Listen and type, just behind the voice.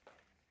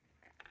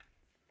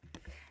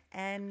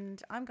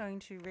And I'm going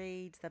to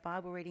read the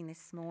Bible reading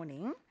this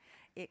morning.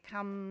 It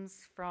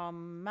comes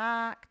from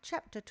Mark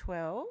chapter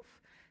 12,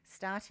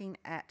 starting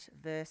at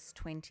verse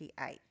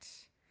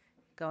 28,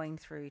 going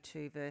through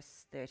to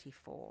verse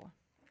 34.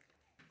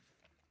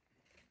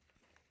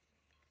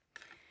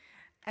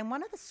 And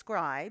one of the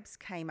scribes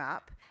came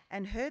up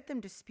and heard them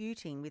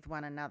disputing with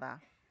one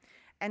another,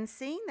 and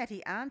seeing that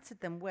he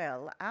answered them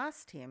well,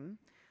 asked him,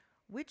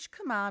 "Which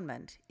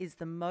commandment is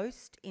the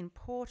most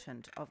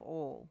important of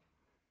all?"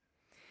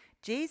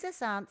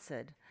 Jesus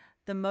answered,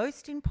 "The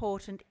most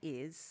important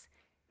is,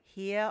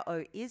 'Hear,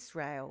 O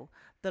Israel,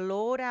 the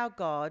Lord our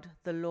God,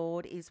 the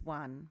Lord is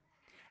one.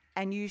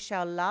 And you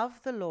shall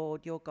love the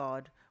Lord your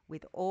God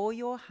with all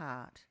your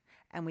heart,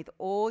 and with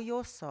all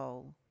your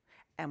soul,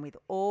 and with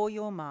all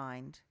your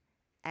mind,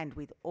 and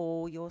with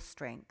all your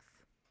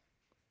strength.'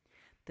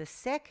 The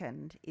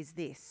second is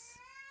this: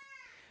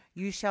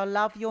 you shall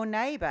love your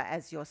neighbour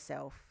as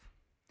yourself.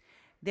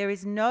 There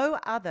is no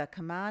other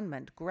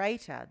commandment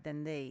greater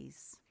than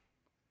these."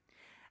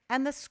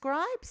 And the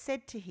scribe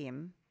said to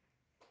him,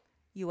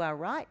 "You are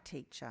right,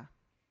 teacher.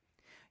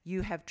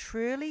 You have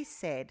truly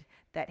said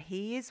that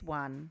he is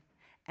one,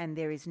 and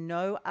there is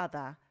no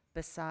other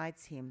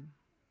besides him.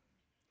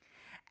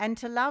 And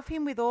to love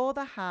him with all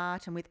the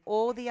heart and with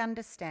all the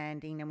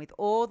understanding and with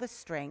all the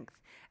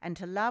strength, and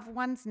to love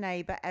one's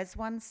neighbour as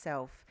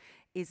oneself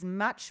is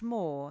much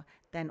more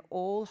than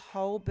all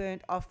whole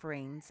burnt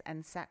offerings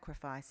and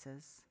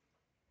sacrifices."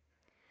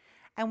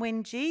 And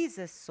when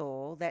Jesus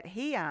saw that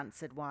he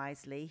answered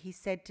wisely, he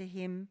said to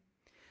him,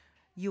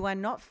 "You are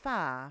not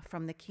far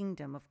from the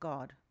kingdom of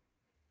God."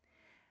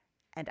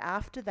 And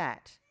after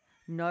that,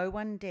 no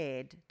one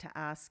dared to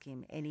ask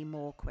him any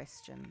more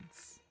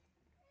questions.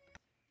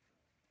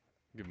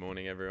 Good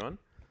morning, everyone.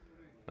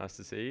 Nice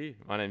to see you.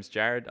 My name's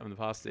Jared. I'm the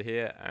pastor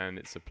here, and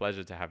it's a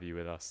pleasure to have you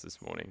with us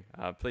this morning.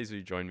 Please will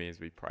you join me as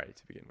we pray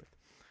to begin with.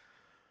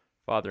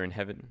 Father in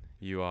heaven,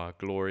 you are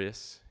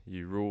glorious.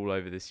 You rule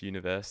over this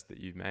universe that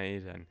you've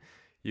made, and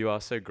you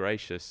are so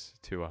gracious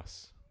to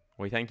us.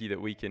 We thank you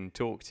that we can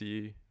talk to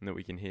you and that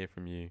we can hear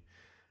from you.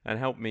 And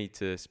help me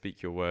to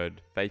speak your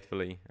word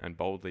faithfully and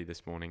boldly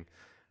this morning.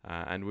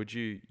 And would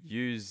you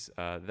use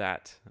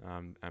that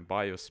and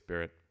by your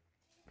Spirit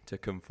to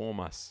conform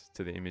us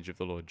to the image of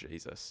the Lord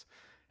Jesus.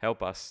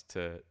 Help us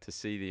to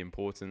see the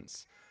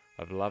importance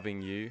of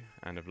loving you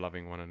and of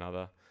loving one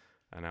another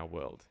and our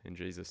world. In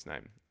Jesus'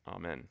 name,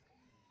 amen.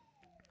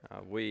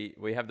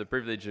 We have the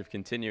privilege of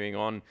continuing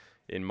on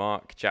in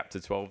Mark chapter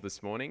 12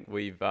 this morning.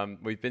 We've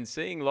been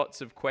seeing lots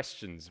of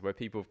questions where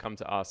people have come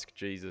to ask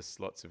Jesus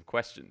lots of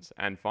questions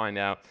and find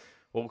out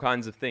all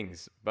kinds of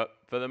things. But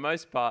for the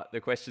most part,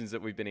 the questions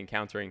that we've been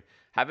encountering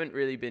haven't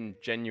really been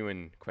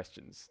genuine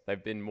questions.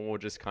 They've been more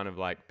just kind of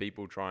like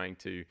people trying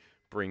to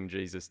bring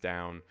Jesus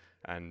down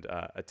and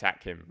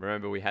attack him.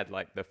 Remember, we had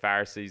like the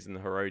Pharisees and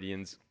the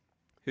Herodians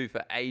who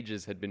for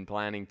ages had been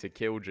planning to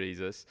kill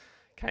Jesus,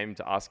 came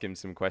to ask him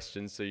some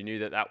questions. So you knew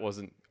that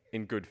wasn't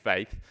in good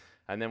faith.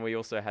 And then we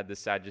also had the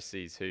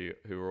Sadducees who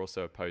were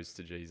also opposed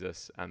to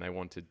Jesus, and they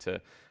wanted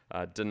to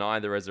deny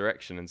the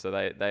resurrection. And so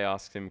they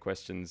asked him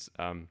questions.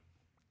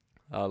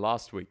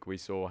 Last week we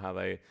saw how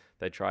they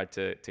tried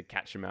to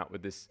catch him out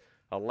with this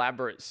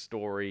elaborate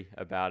story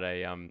about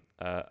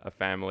a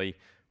family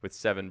with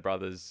 7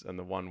 brothers and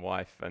the one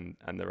wife and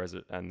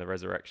the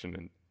resurrection,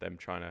 and them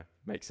trying to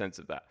make sense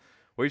of that.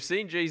 We've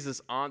seen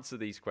Jesus answer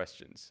these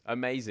questions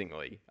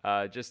amazingly,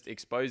 just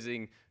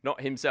exposing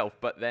not himself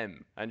but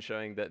them and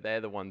showing that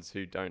they're the ones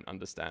who don't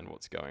understand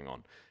what's going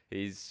on.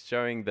 He's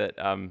showing that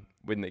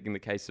in the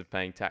case of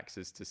paying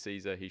taxes to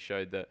Caesar, he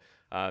showed that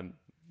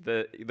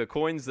the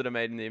coins that are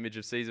made in the image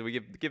of Caesar, we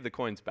give the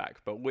coins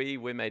back, but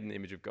we're made in the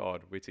image of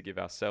God. We're to give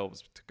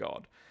ourselves to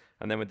God.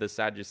 And then with the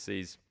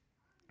Sadducees,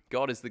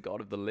 God is the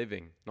God of the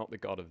living, not the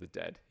God of the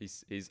dead.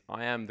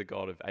 I am the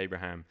God of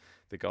Abraham,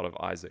 the God of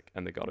Isaac,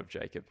 and the God of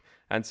Jacob.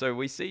 And so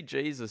we see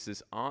Jesus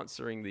is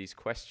answering these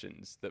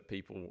questions that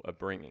people are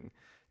bringing.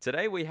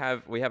 Today we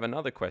have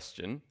another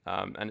question,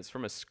 and it's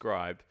from a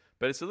scribe,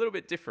 but it's a little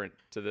bit different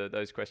to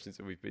those questions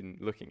that we've been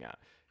looking at.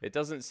 It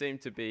doesn't seem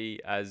to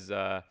be as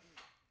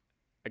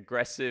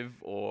aggressive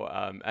or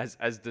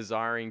as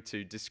desiring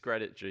to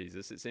discredit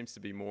Jesus. It seems to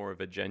be more of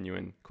a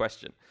genuine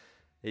question.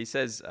 He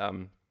says,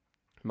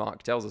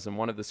 Mark tells us, and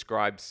one of the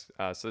scribes,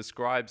 so the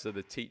scribes are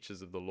the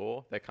teachers of the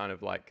law. They're kind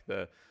of like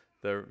a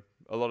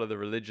lot of the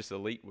religious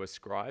elite were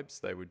scribes.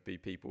 They would be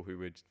people who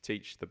would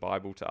teach the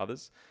Bible to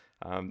others.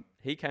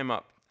 He came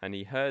up and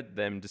he heard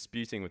them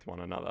disputing with one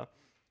another,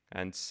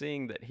 and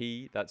seeing that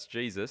that's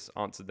Jesus,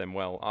 answered them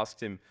well,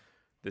 asked him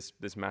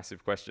this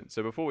massive question.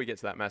 So before we get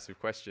to that massive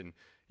question,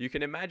 you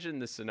can imagine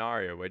the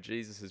scenario where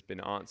Jesus has been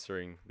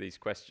answering these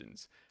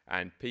questions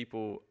and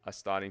people are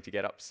starting to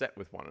get upset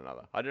with one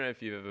another. I don't know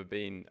if you've ever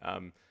been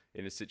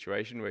in a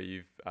situation where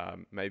you've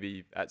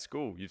maybe at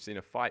school you've seen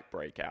a fight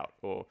break out,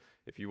 or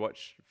if you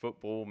watch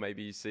football,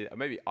 maybe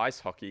ice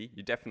hockey,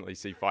 you definitely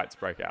see fights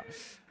break out.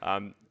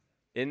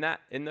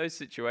 In those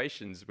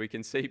situations, we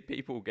can see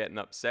people getting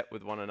upset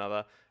with one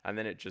another, and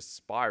then it just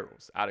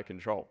spirals out of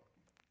control.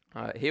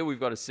 Here we've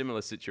got a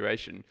similar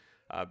situation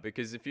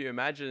because if you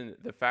imagine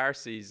the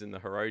Pharisees and the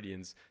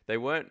Herodians, they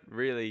weren't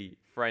really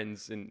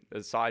friends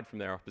aside from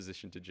their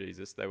opposition to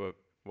Jesus. They were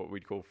what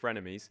we'd call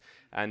frenemies.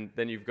 And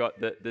then you've got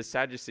the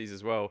Sadducees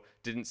as well,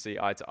 didn't see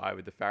eye to eye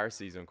with the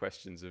Pharisees on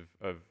questions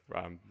of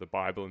the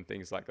Bible and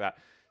things like that.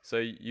 So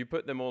you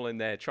put them all in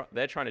there,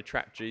 they're trying to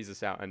trap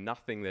Jesus out, and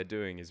nothing they're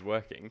doing is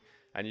working.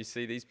 And you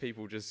see these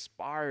people just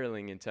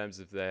spiraling in terms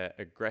of their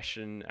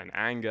aggression and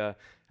anger,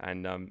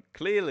 and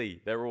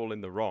clearly they're all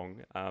in the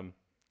wrong.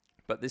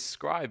 But this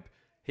scribe,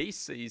 he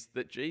sees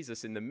that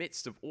Jesus, in the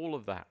midst of all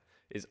of that,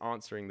 is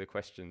answering the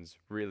questions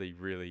really,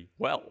 really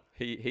well.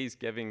 He's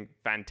giving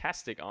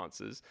fantastic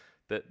answers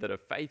that are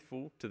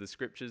faithful to the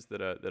scriptures, that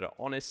are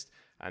honest,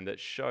 and that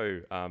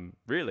show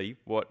really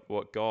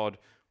what God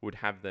would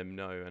have them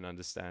know and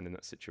understand in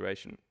that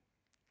situation.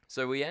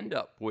 So we end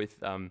up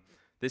with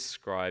this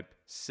scribe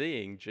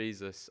seeing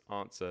Jesus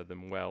answer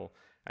them well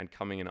and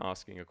coming and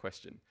asking a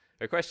question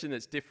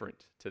that's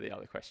different to the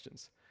other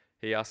questions.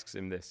 He asks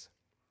him this: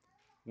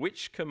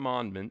 which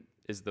commandment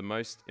is the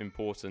most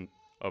important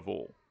of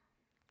all?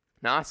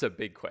 Now, that's a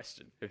big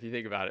question. If you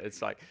think about it,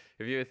 it's like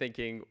if you were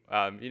thinking,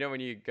 when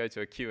you go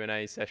to a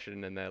Q&A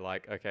session and they're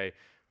like, okay,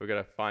 we're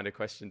going to find a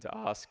question to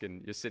ask,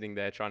 and you're sitting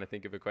there trying to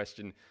think of a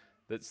question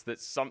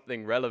that's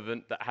something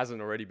relevant that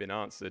hasn't already been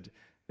answered.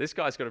 This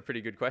guy's got a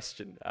pretty good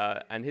question,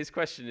 and his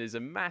question is a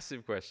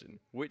massive question.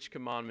 Which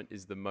commandment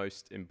is the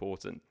most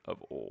important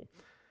of all?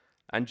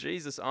 And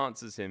Jesus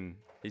answers him.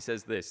 He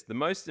says this: the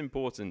most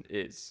important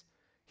is,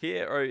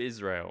 hear, O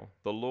Israel,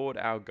 the Lord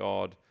our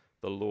God,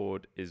 the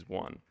Lord is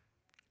one.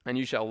 And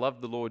you shall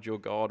love the Lord your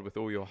God with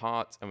all your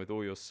heart and with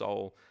all your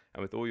soul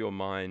and with all your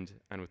mind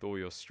and with all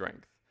your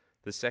strength.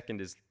 The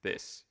second is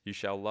this: you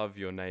shall love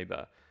your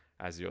neighbor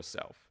as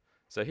yourself.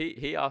 So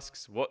he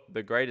asks what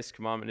the greatest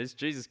commandment is.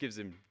 Jesus gives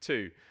him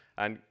two,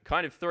 and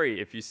kind of three.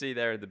 If you see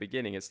there at the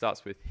beginning, it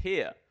starts with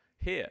hear.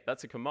 Hear,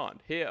 that's a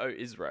command. Hear, O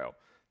Israel,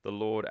 the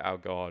Lord our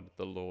God,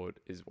 the Lord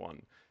is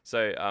one.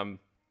 So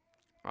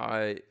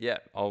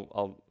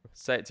I'll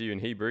say it to you in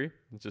Hebrew,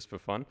 just for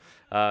fun.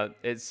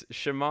 It's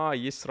Shema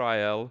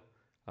Yisrael,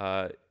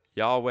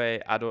 Yahweh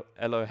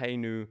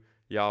Eloheinu,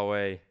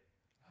 Yahweh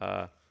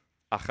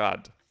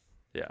Achad.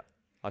 Yeah,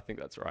 I think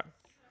that's right.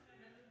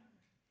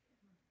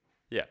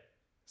 Yeah,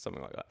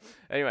 something like that.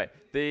 Anyway,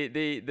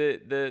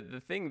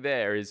 the thing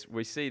there is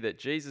we see that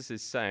Jesus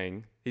is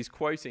saying, he's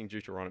quoting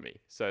Deuteronomy.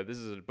 So this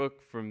is a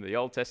book from the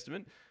Old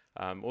Testament,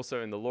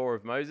 also in the law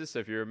of Moses. So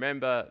if you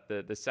remember,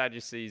 the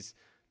Sadducees,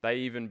 they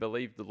even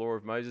believed the law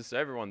of Moses. So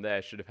everyone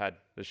there should have had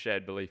the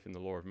shared belief in the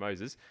law of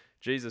Moses.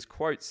 Jesus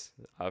quotes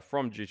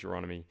from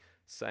Deuteronomy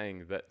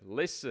saying that,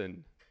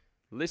 listen,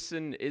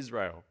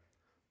 Israel,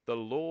 the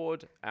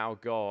Lord our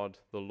God,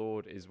 the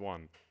Lord is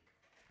one.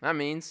 That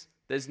means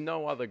there's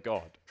no other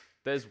God.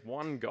 There's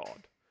one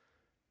God,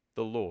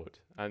 the Lord.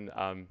 And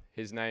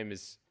his name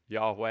is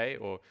Yahweh.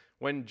 Or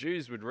when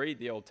Jews would read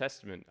the Old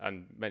Testament,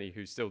 and many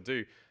who still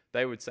do,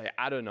 they would say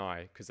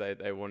Adonai because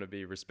they want to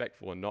be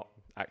respectful and not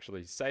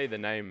actually say the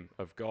name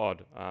of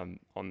God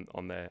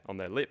on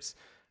their lips.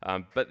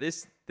 But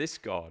this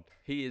God,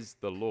 he is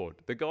the Lord,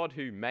 the God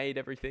who made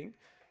everything,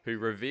 who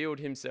revealed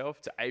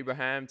himself to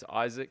Abraham, to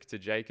Isaac, to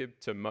Jacob,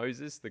 to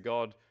Moses, the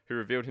God who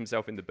revealed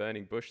himself in the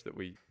burning bush that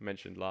we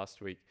mentioned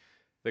last week,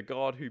 the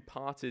God who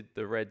parted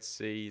the Red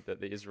Sea that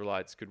the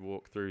Israelites could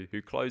walk through,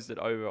 who closed it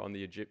over on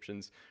the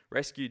Egyptians,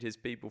 rescued his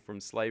people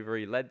from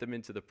slavery, led them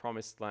into the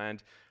promised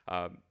land,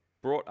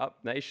 brought up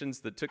nations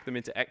that took them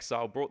into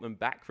exile, brought them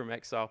back from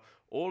exile,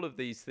 all of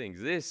these things.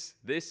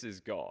 This is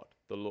God,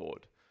 the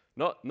Lord.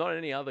 Not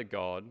any other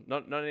God,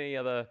 not any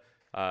other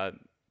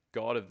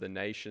God of the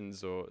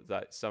nations, or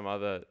that some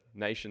other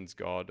nation's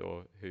God,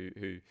 or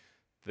who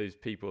these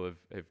people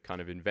have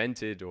kind of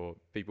invented, or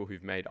people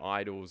who've made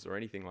idols or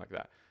anything like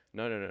that.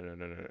 No.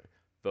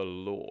 The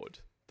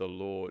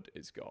Lord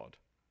is God.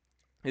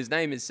 His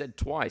name is said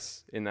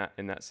twice in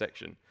that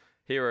section.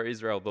 Hear, O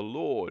Israel, the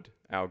Lord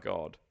our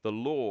God, the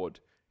Lord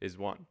is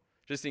one.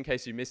 Just in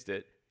case you missed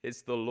it,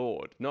 it's the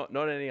Lord, not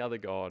any other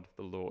God,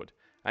 the Lord.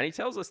 And he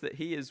tells us that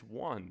he is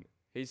one.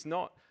 He's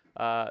not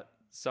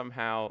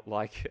somehow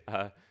like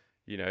a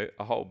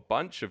whole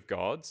bunch of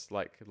gods,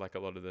 like a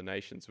lot of the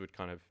nations would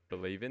kind of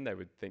believe in. They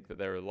would think that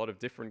there are a lot of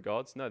different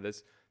gods. No,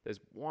 there's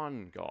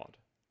one God,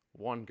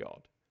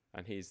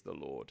 and he's the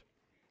Lord.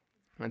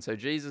 And so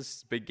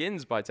Jesus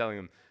begins by telling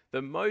them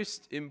the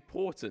most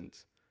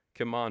important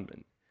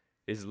commandment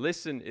is,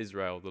 listen,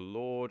 Israel, the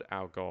Lord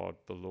our God,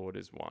 the Lord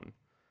is one.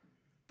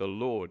 The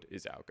Lord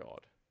is our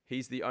God.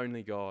 He's the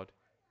only God.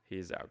 He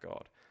is our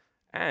God.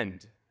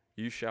 And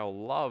you shall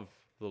love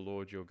the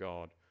Lord your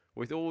God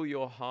with all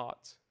your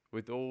heart,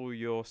 with all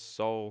your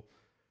soul,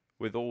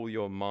 with all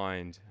your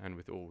mind, and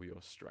with all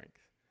your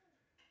strength.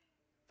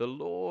 The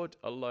Lord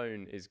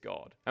alone is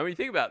God. And when you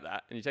think about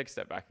that, and you take a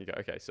step back and you go,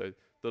 okay, so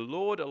the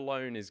Lord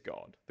alone is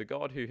God, the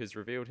God who has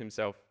revealed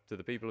himself to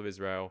the people of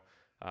Israel,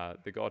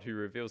 the God who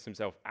reveals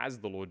himself as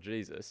the Lord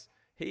Jesus,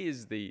 he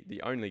is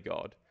the only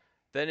God.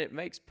 Then it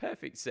makes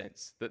perfect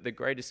sense that the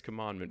greatest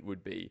commandment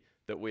would be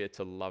that we are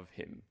to love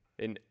him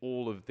in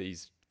all of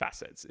these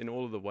facets, in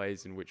all of the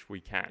ways in which we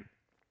can.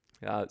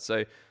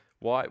 So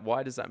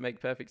why does that make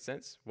perfect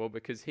sense? Well,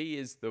 because he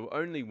is the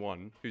only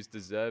one who's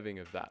deserving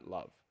of that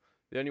love,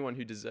 the only one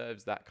who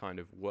deserves that kind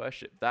of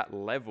worship, that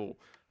level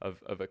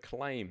of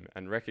acclaim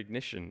and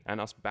recognition and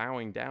us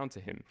bowing down to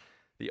him.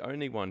 The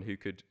only one who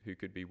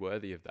could be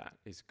worthy of that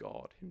is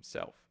God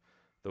himself,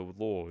 the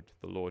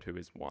Lord who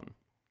is one.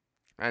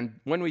 And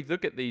when we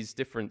look at these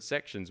different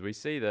sections, we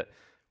see that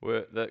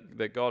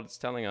God's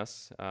telling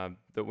us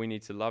that we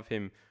need to love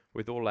him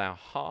with all our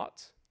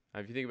heart.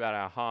 And if you think about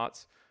our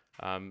hearts,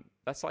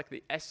 that's like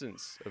the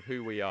essence of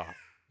who we are.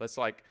 That's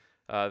like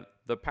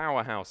the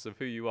powerhouse of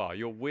who you are,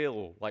 your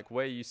will, like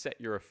where you set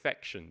your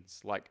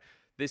affections. Like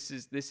this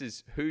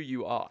is who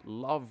you are.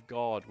 Love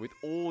God with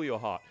all your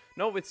heart,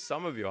 not with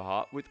some of your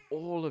heart, with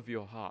all of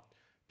your heart.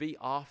 Be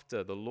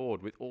after the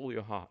Lord with all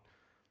your heart,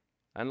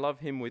 and love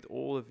him with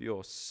all of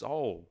your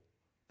soul,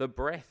 the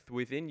breath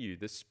within you,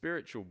 the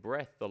spiritual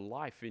breath, the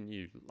life in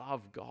you.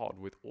 Love God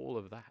with all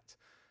of that.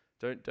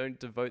 Don't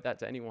devote that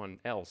to anyone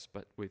else,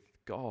 but with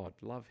God.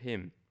 Love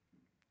him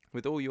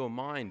with all your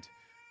mind,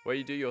 where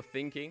you do your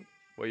thinking,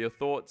 where your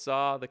thoughts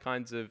are, the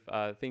kinds of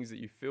things that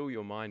you fill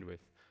your mind with.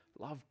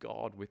 Love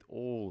God with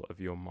all of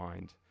your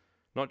mind,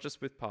 not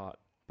just with part,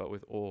 but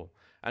with all.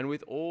 And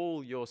with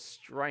all your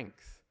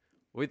strength,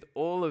 with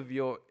all of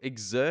your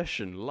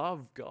exertion,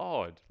 love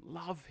God,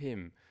 love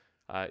him.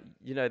 That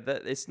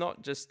it's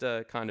not just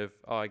a kind of,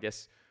 I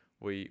guess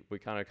we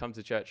kind of come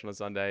to church on a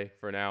Sunday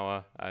for an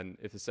hour, and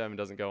if the sermon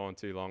doesn't go on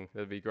too long,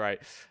 that'd be great.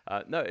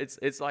 No,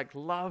 it's like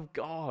love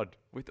God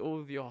with all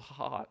of your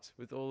heart,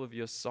 with all of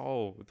your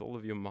soul, with all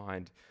of your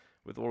mind,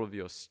 with all of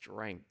your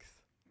strength.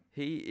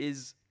 He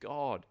is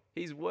God.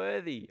 He's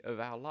worthy of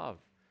our love.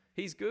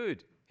 He's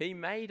good. He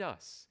made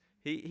us.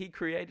 He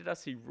created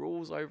us. He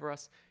rules over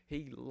us.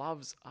 He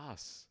loves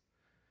us.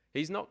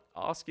 He's not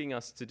asking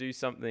us to do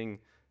something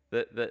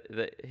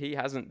that he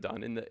hasn't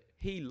done, in that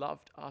he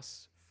loved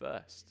us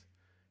first.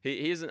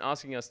 He isn't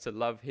asking us to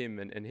love him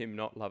and him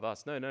not love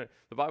us. No.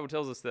 The Bible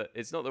tells us that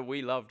it's not that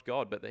we loved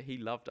God, but that he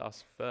loved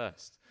us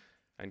first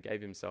and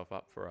gave himself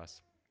up for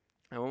us.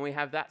 And when we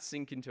have that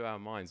sink into our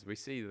minds, we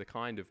see the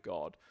kind of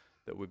God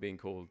that we're being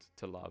called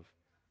to love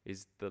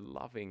is the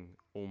loving,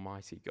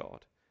 almighty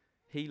God.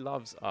 He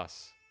loves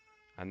us,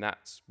 and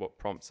that's what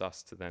prompts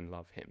us to then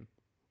love him.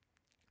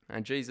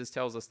 And Jesus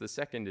tells us the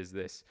second is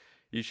this: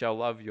 you shall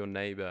love your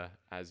neighbor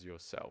as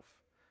yourself.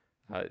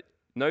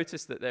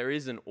 Notice that there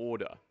is an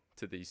order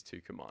to these two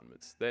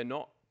commandments. They're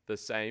not the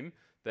same.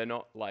 They're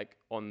not like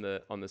on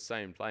the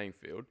same playing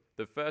field.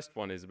 The first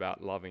one is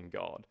about loving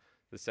God.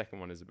 The second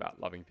one is about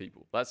loving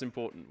people. That's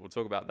important. We'll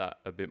talk about that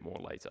a bit more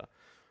later.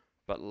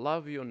 But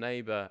love your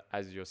neighbor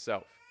as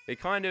yourself. It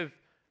kind of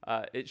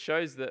it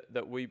shows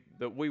that we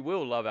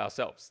will love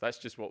ourselves. That's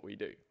just what we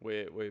do.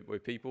 We're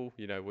people.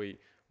 We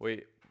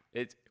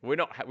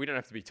don't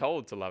have to be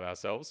told to love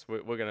ourselves.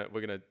 We're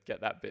gonna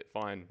get that bit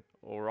fine,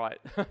 all right,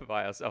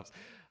 by ourselves.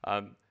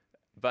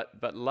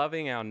 But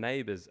loving our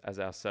neighbors as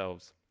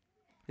ourselves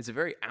is a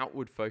very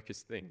outward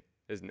focused thing,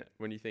 isn't it?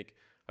 When you think,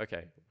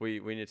 okay, we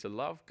need to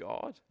love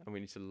God and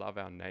we need to love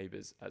our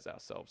neighbors as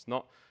ourselves,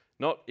 not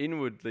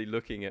inwardly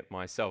looking at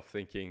myself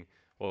thinking,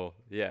 well,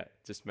 yeah,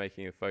 just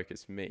making a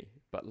focus me,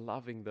 but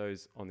loving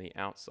those on the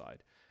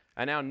outside.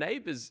 And our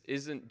neighbors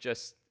isn't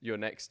just your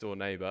next door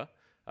neighbor.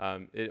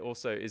 It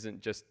also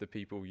isn't just the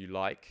people you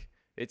like.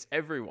 It's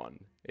everyone.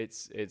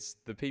 It's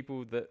the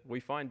people that we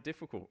find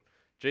difficult.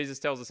 Jesus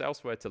tells us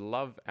elsewhere to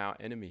love our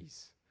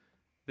enemies.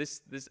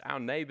 This our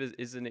neighbors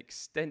is an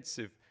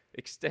extensive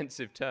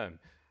term,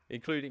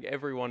 including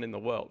everyone in the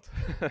world.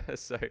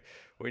 So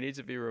we need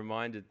to be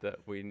reminded that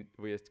we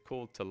are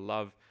called to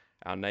love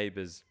our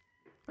neighbors,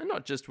 and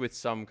not just with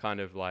some kind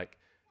of like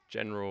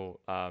general.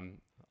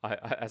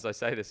 As I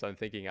say this, I'm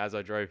thinking as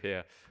I drove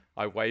here,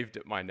 I waved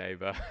at my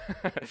neighbor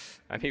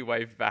and he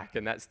waved back,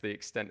 and that's the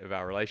extent of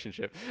our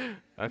relationship.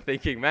 I'm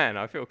thinking, man,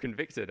 I feel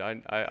convicted.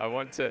 I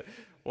want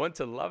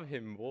to love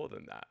him more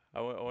than that.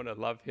 I want to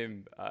love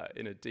him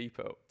in a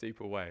deeper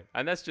way.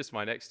 And that's just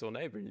my next door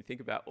neighbor. And you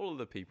think about all of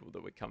the people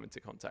that we come into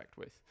contact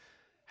with.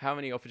 How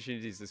many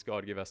opportunities does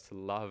God give us to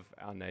love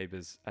our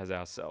neighbors as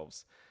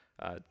ourselves?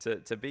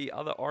 To be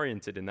other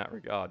oriented in that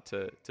regard,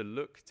 to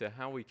look to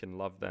how we can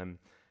love them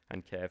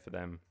and care for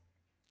them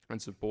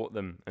and support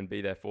them and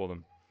be there for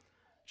them.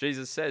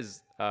 Jesus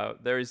says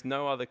there is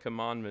no other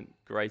commandment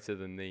greater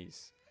than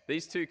these.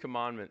 These two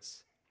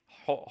commandments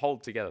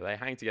hold together. They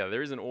hang together.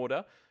 There is an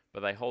order,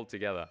 but they hold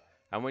together.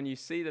 And when you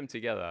see them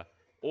together,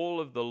 all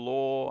of the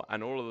law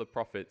and all of the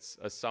prophets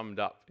are summed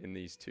up in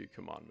these two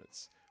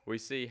commandments. We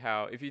see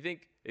how,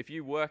 if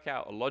you work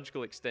out a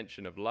logical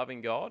extension of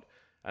loving God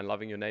and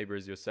loving your neighbor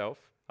as yourself,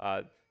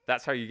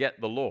 that's how you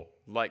get the law.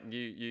 Like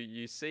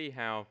you see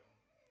how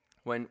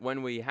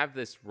when we have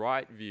this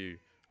right view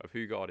of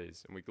who God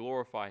is and we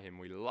glorify him,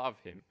 we love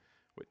him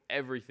with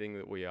everything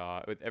that we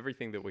are, with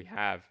everything that we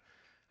have,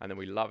 and then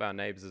we love our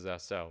neighbors as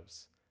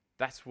ourselves.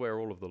 That's where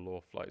all of the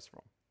law flows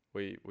from.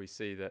 We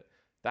see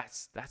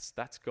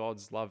that's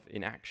God's love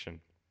in action.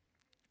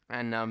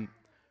 And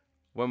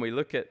when we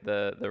look at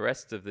the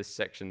rest of this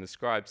section, the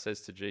scribe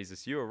says to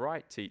Jesus, "You are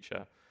right,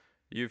 teacher.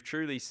 You've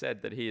truly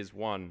said that he is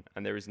one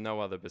and there is no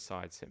other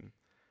besides him.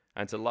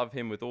 And to love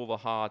him with all the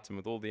heart and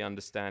with all the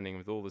understanding,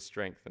 with all the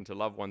strength, and to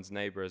love one's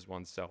neighbor as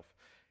oneself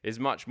is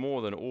much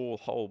more than all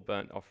whole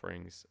burnt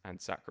offerings and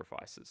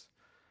sacrifices."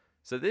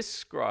 So this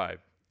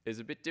scribe is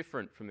a bit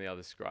different from the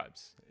other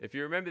scribes. If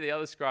you remember, the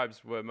other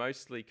scribes were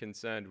mostly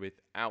concerned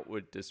with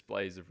outward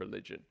displays of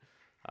religion.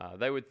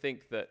 They would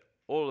think that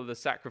all of the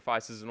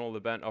sacrifices and all the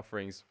burnt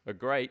offerings are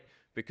great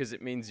because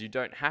it means you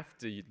don't have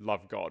to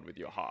love God with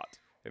your heart.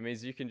 It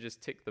means you can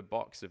just tick the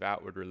box of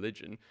outward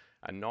religion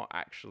and not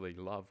actually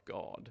love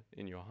God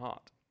in your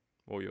heart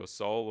or your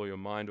soul or your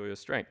mind or your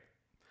strength.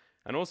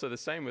 And also the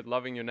same with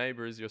loving your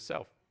neighbor as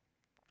yourself.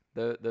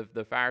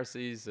 The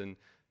Pharisees and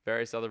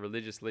various other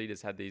religious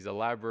leaders had these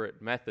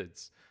elaborate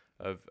methods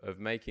of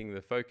making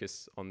the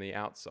focus on the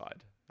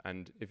outside.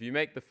 And if you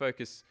make the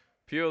focus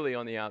purely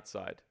on the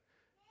outside,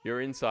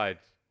 your inside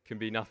can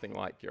be nothing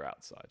like your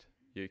outside.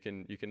 You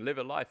can live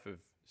a life of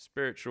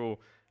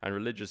spiritual and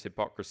religious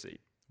hypocrisy,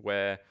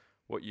 where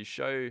what you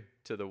show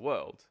to the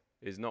world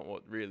is not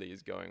what really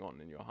is going on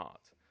in your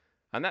heart.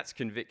 And that's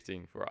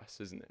convicting for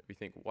us, isn't it? We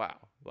think, wow,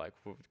 like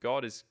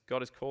God is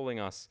calling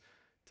us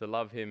to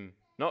love him,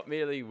 not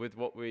merely with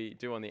what we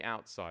do on the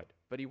outside,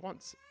 but he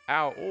wants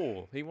our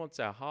all. He wants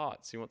our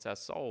hearts, he wants our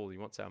soul, he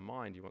wants our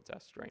mind, he wants our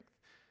strength,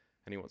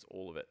 and he wants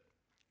all of it.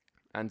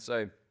 And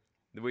so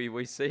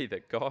we see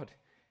that God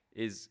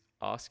is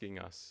asking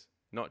us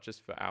not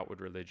just for outward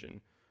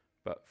religion,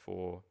 but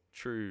for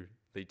truly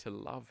to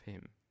love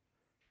him,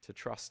 to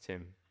trust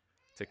him,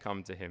 to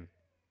come to him.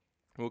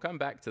 We'll come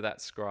back to that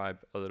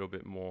scribe a little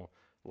bit more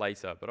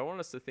later, but I want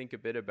us to think a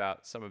bit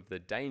about some of the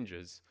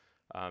dangers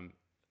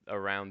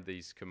around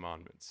these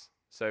commandments.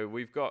 So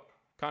we've got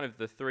kind of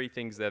the three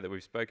things there that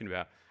we've spoken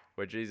about,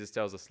 where Jesus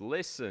tells us,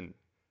 listen,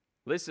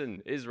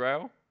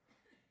 Israel,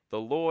 the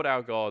Lord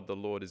our God, the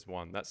Lord is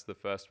one. That's the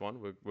first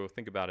one. We'll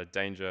think about a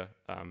danger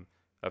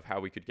of how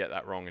we could get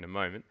that wrong in a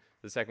moment.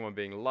 The second one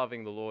being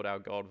loving the Lord our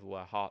God with all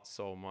our heart,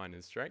 soul, mind,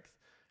 and strength.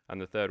 And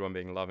the third one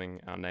being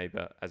loving our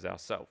neighbor as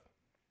ourselves.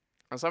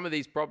 And some of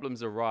these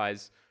problems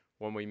arise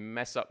when we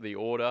mess up the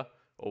order,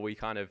 or we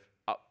kind of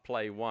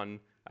upplay one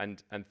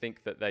and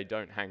think that they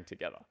don't hang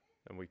together.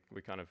 And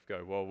we kind of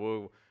go,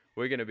 well,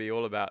 we're going to be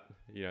all about,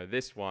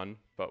 this one,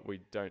 but we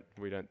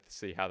don't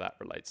see how that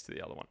relates to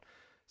the other one.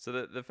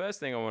 So the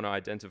first thing I want to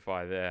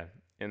identify there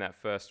in that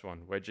first one,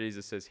 where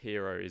Jesus says,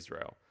 "Hear, O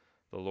Israel,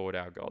 the Lord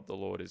our God, the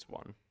Lord is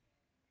one,"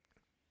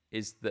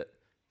 is that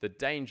the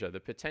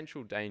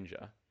potential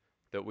danger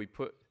that we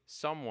put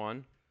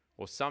someone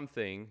or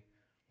something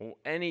or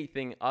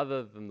anything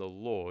other than the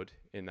Lord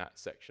in that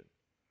section,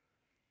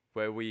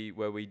 where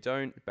we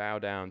don't bow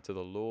down to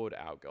the Lord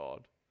our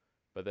God,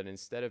 but then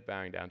instead of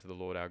bowing down to the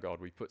Lord our God,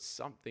 we put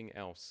something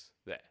else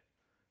there,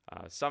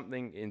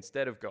 something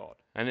instead of God.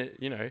 And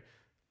it,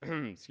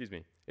 excuse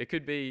me, it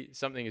could be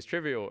something as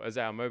trivial as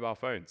our mobile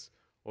phones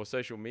or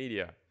social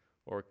media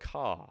or a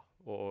car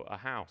or a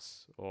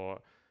house,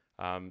 or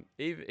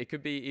it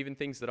could be even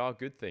things that are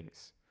good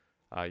things,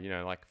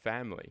 like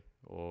family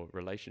or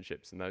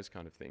relationships and those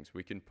kind of things.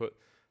 We can put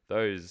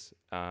those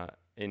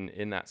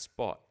in that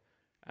spot.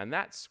 And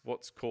that's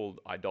what's called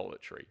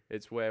idolatry.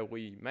 It's where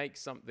we make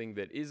something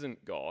that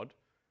isn't God,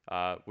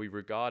 we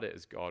regard it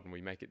as God, and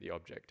we make it the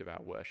object of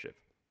our worship.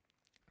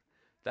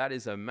 That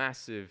is a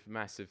massive,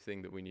 massive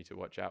thing that we need to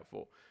watch out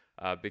for,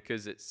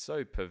 because it's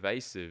so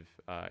pervasive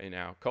in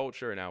our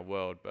culture, in our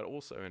world, but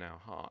also in our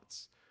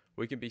hearts.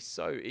 We can be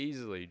so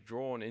easily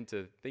drawn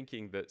into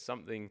thinking that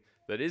something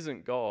that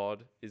isn't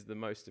God is the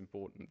most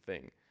important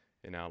thing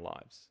in our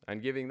lives,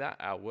 and giving that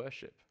our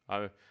worship.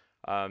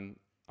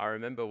 I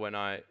remember when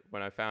I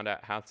found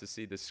out how to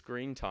see the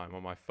screen time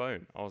on my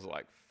phone, I was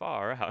like,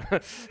 far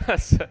out.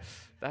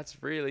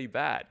 that's really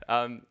bad.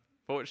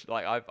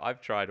 Fortunately,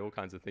 I've tried all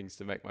kinds of things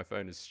to make my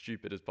phone as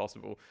stupid as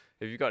possible.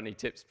 If you've got any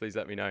tips, please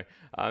let me know.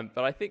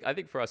 But I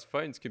think for us,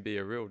 phones can be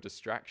a real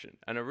distraction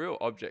and a real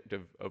object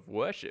of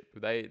worship.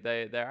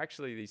 They're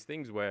actually these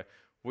things where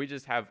we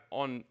just have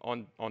on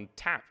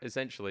tap,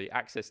 essentially,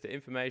 access to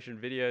information,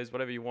 videos,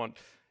 whatever you want.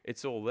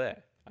 It's all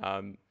there.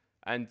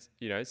 And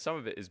some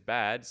of it is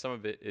bad, some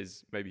of it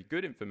is maybe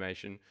good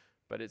information,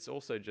 but it's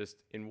also just,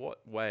 in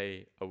what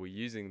way are we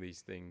using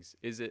these things?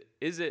 Is it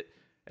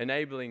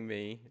enabling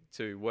me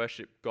to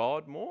worship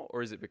God more,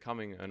 or is it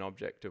becoming an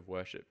object of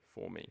worship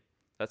for me?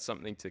 That's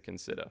something to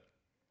consider.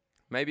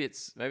 Maybe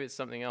it's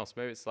something else.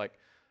 Maybe it's like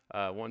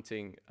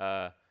wanting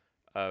a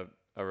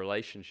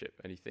relationship,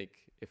 and you think,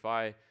 if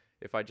I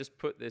just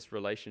put this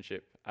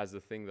relationship as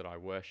the thing that I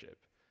worship,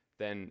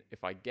 then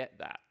if I get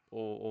that,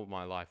 all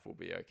my life will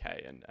be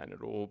okay, and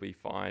it'll all be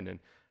fine,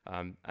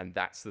 and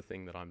that's the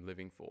thing that I'm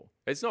living for.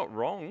 It's not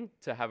wrong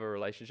to have a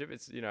relationship.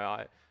 It's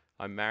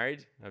I'm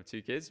married, I have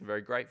 2 kids. I'm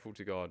very grateful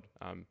to God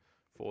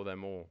for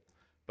them all,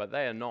 but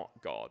they are not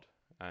God,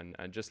 and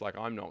just like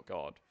I'm not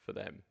God for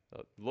them.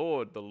 The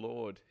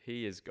Lord,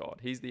 He is God.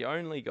 He's the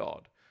only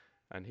God,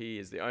 and He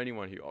is the only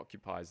one who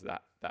occupies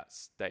that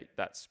state,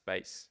 that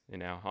space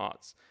in our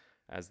hearts.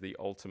 as the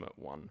ultimate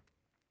one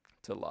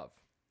to love.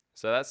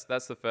 So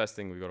that's the first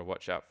thing we've got to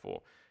watch out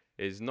for,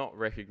 is not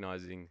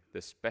recognizing the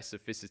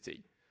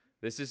specificity.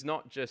 This is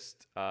not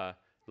just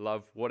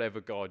love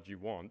whatever God you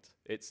want.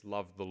 It's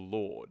love the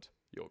Lord,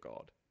 your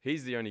God.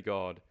 He's the only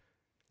God.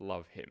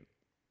 Love him.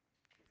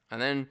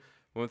 And then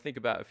we'll think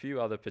about a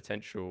few other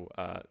potential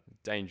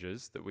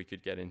dangers that we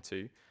could get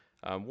into.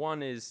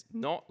 One is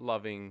not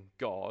loving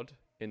God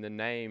in the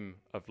name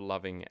of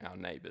loving our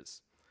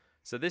neighbours.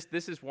 So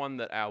this is one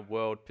that our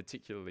world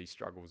particularly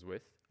struggles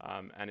with,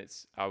 and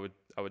I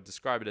would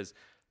describe it as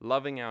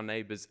loving our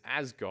neighbours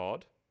as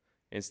God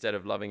instead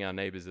of loving our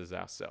neighbours as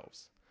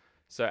ourselves.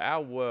 So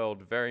our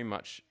world very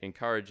much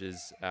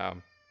encourages the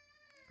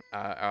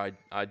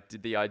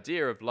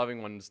idea of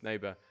loving one's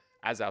neighbour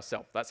as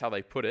ourselves. That's how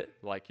they put it.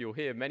 Like, you'll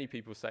hear many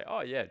people say,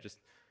 oh yeah, just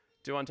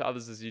do unto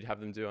others as you'd have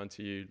them do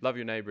unto you. Love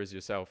your neighbour as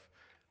yourself.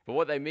 But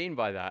what they mean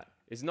by that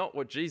is not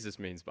what Jesus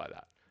means by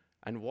that.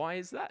 And why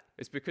is that?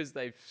 It's because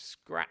they've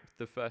scrapped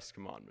the first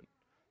commandment.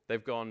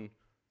 They've gone,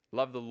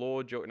 love the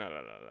Lord your... No,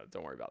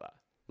 don't worry about that.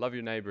 Love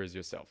your neighbour as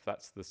yourself.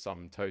 That's the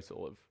sum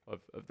total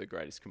of the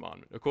greatest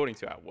commandment, according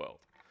to our world.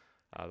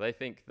 They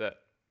think that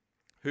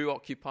who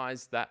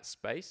occupies that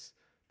space,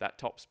 that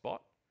top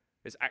spot,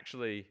 is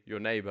actually your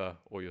neighbour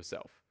or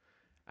yourself.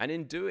 And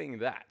in doing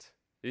that,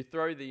 you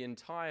throw the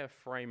entire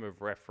frame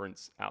of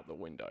reference out the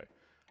window.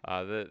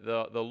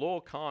 The law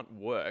can't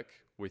work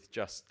with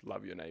just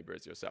love your neighbour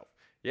as yourself.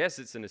 Yes,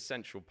 it's an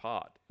essential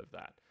part of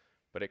that,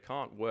 but it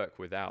can't work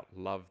without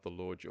love the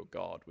Lord your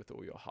God with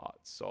all your heart,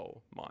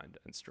 soul, mind,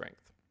 and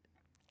strength.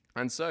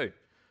 And so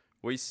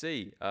we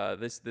see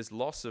this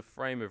loss of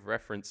frame of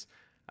reference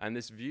and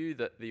this view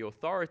that the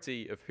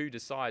authority of who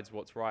decides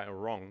what's right or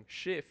wrong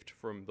shift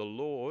from the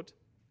Lord,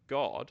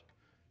 God,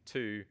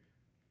 to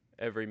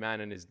every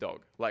man and his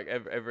dog. Like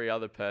every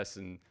other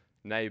person,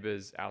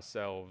 neighbours,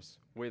 ourselves,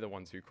 we're the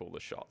ones who call the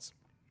shots.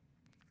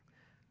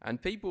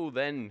 And people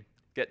then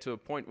get to a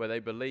point where they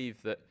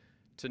believe that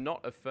to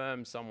not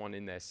affirm someone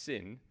in their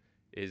sin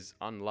is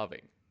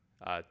unloving.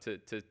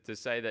 To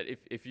say that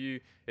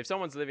if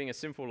someone's living a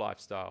sinful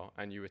lifestyle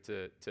and you were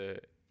to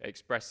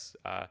express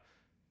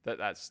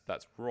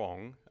that's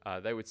wrong,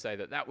 they would say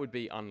that would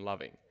be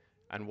unloving.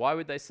 And why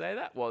would they say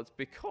that? Well, it's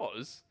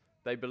because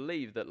they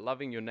believe that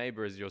loving your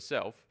neighbour as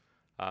yourself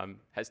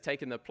has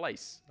taken the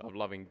place of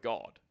loving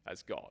God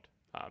as God.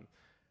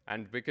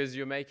 And because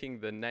you're making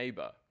the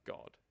neighbour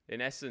God. In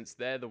essence,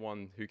 they're the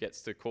one who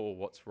gets to call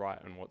what's right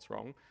and what's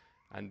wrong.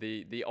 And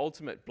the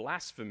ultimate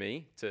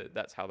blasphemy,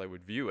 that's how they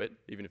would view it,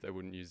 even if they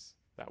wouldn't use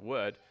that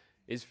word,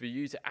 is for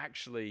you to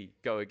actually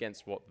go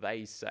against what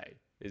they say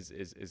is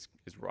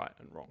right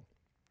and wrong.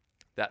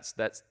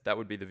 That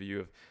would be the view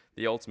of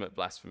the ultimate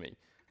blasphemy,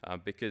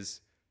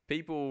 because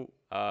people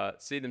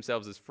see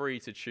themselves as free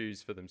to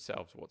choose for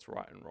themselves what's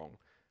right and wrong.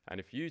 And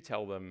if you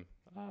tell them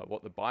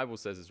what the Bible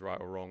says is right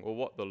or wrong, or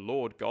what the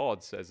Lord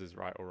God says is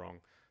right or wrong,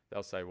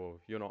 they'll say, well,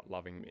 you're not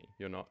loving me.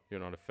 You're not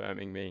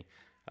affirming me.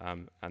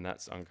 And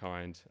that's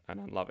unkind and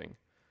unloving.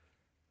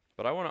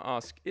 But I want to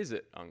ask, is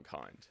it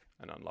unkind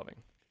and unloving?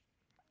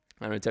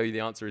 I'm going to tell you the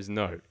answer is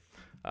no.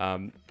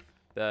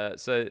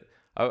 So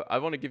I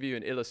want to give you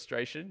an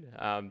illustration.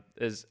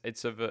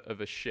 It's of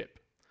a ship.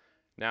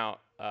 Now,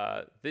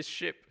 this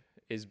ship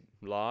is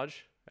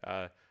large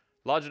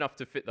enough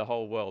to fit the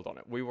whole world on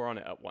it. We were on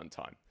it at one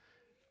time.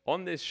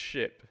 On this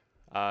ship,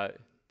 there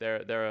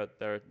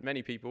are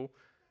many people,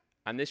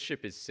 and this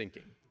ship is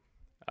sinking.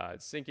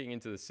 It's sinking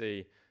into the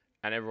sea,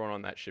 and everyone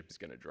on that ship is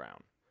going to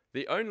drown.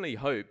 The only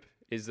hope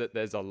is that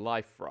there's a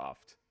life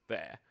raft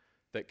there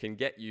that can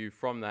get you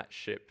from that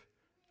ship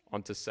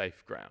onto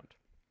safe ground.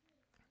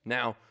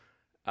 Now,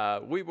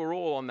 we were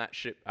all on that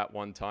ship at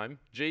one time.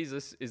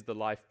 Jesus is the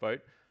lifeboat,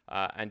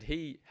 and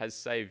he has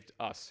saved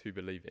us who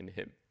believe in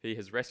him. He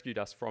has rescued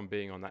us from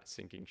being on that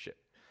sinking ship.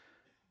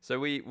 So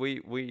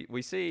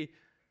we see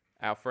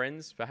our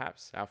friends,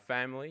 perhaps, our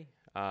family,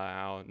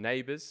 our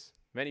neighbours,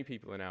 many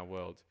people in our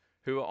world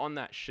who are on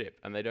that ship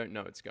and they don't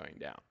know it's going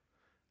down.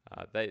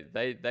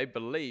 They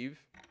believe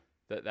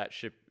that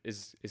ship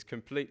is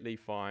completely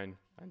fine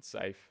and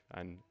safe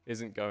and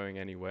isn't going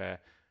anywhere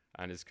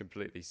and is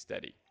completely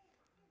steady.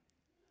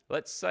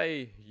 Let's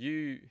say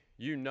you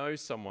know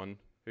someone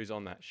who's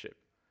on that ship,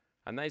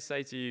 and they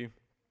say to you,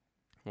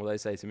 or they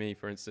say to me,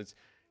 for instance,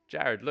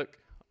 Jared, look,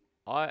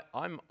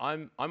 I'm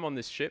on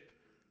this ship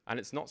and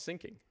it's not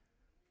sinking.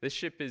 This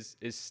ship is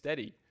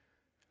steady.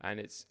 And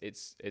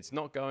it's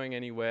not going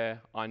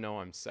anywhere. I know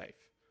I'm safe.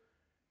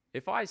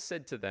 If I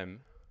said to them,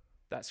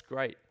 that's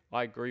great,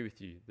 I agree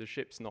with you, the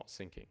ship's not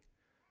sinking.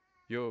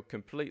 You're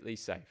completely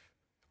safe.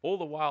 All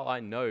the while I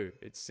know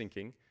it's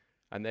sinking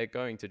and they're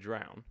going to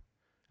drown,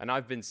 and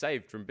I've been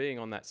saved from being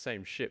on that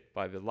same ship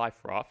by the life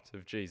raft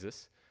of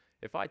Jesus.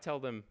 If I tell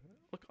them,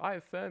 look, I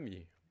affirm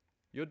you,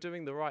 you're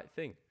doing the right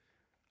thing.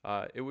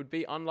 It would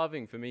be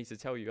unloving for me to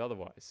tell you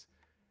otherwise.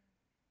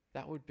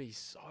 That would be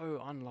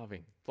so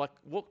unloving. Like,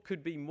 what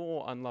could be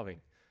more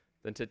unloving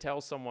than to tell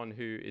someone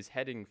who is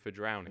heading for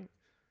drowning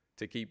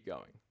to keep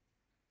going?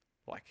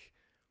 Like,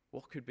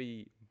 what could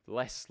be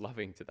less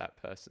loving to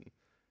that person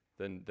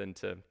than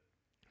to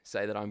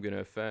say that I'm going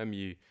to affirm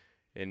you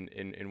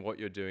in what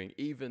you're doing,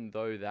 even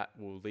though that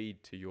will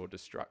lead to your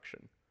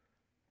destruction.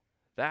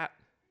 That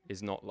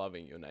is not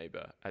loving your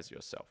neighbor as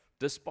yourself,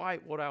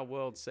 despite what our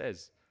world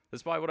says.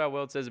 Despite what our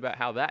world says about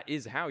how that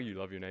is how you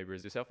love your neighbor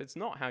as yourself, it's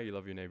not how you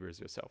love your neighbor as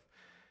yourself.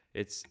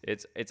 It's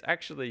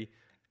actually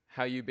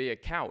how you be a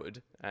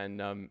coward and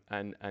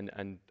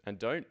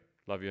don't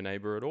love your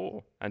neighbor at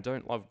all, and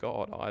don't love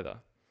God either.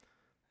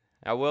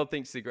 Our world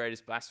thinks the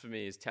greatest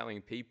blasphemy is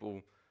telling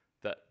people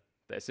that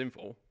they're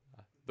sinful.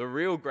 The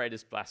real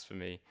greatest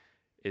blasphemy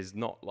is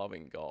not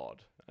loving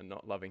God and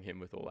not loving him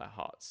with all our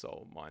heart,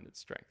 soul, mind, and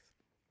strength.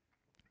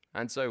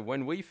 And so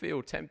when we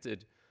feel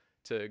tempted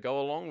to go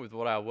along with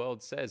what our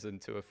world says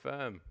and to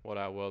affirm what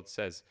our world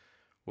says,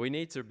 we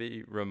need to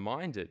be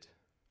reminded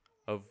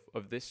of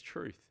this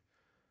truth,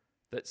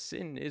 that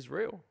sin is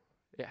real.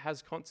 It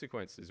has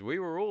consequences. We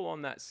were all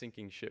on that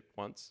sinking ship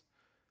once.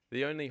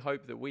 The only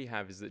hope that we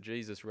have is that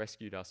Jesus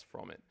rescued us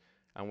from it,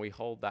 and we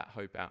hold that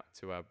hope out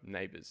to our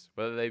neighbors,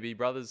 whether they be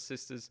brothers,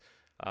 sisters,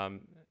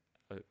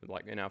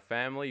 like in our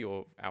family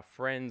or our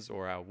friends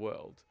or our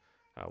world.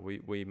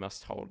 We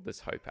must hold this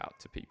hope out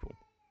to people.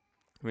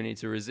 We need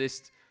to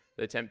resist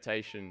the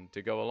temptation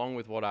to go along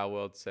with what our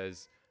world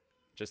says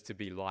just to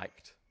be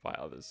liked by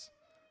others.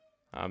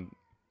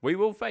 We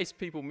will face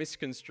people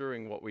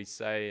misconstruing what we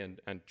say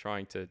and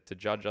trying to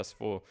judge us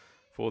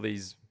for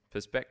these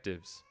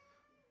perspectives.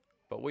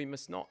 But we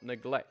must not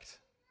neglect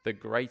the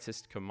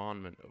greatest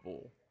commandment of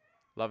all,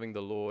 loving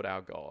the Lord our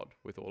God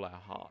with all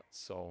our heart,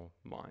 soul,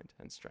 mind,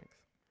 and strength.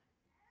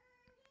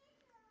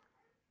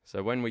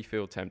 So when we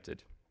feel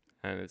tempted,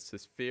 and it's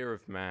this fear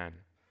of man,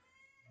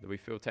 that we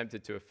feel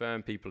tempted to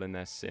affirm people in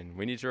their sin,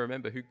 we need to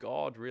remember who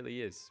God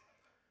really is.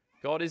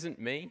 God isn't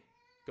me.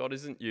 God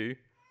isn't you.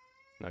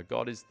 No,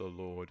 God is the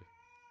Lord.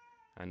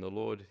 And the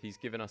Lord, he's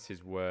given us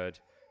his word,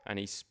 and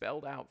he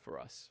spelled out for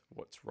us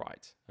what's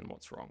right and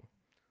what's wrong.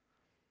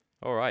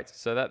 All right,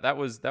 so that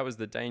was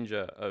the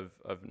danger of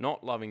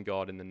not loving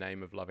God in the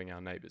name of loving our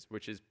neighbors,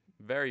 which is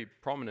very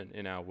prominent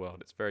in our world.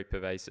 It's very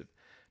pervasive.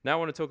 Now I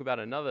want to talk about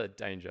another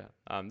danger.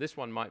 This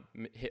one might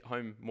hit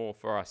home more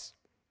for us.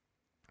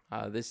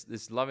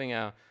 This loving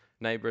our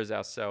neighbor as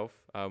ourselves,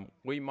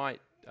 we might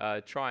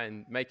try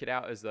and make it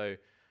out as though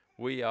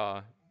we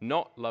are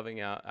not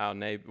loving our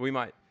neighbor. We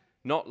might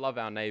not love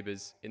our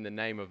neighbors in the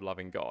name of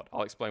loving God.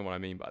 I'll explain what I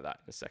mean by that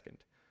in a second.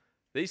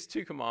 These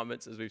two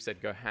commandments, as we've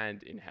said, go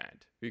hand in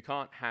hand. You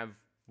can't have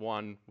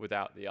one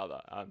without the other.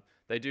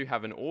 They do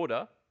have an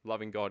order.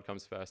 Loving God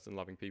comes first and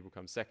loving people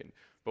comes second.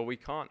 But we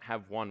can't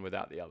have one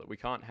without the other. We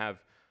can't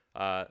have,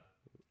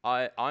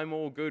 I'm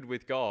all good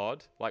with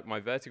God, like my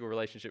vertical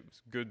relationship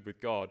is good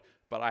with God,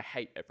 but I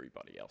hate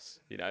everybody else.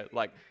 You know,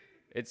 like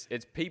it's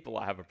people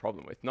I have a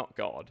problem with, not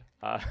God.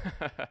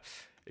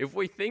 If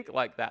we think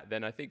like that,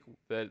 then I think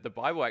the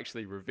Bible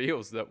actually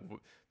reveals that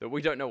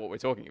we don't know what we're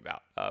talking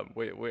about.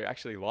 We're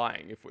actually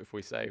lying if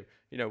we say,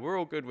 you know, we're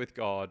all good with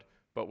God,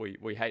 but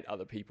we hate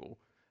other people.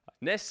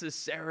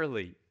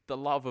 Necessarily, the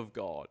love of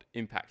God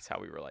impacts how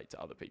we relate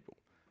to other people.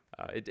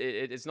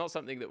 It's not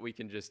something that we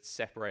can just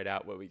separate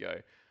out where we go,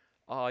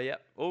 oh yeah,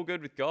 all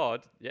good with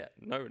God, yeah,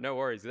 no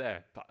worries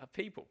there. But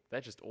people, they're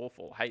just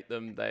awful. Hate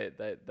them.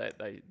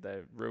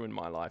 They ruin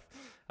my life.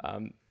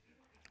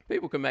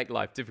 People can make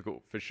life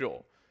difficult for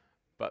sure,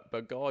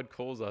 but God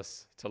calls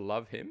us to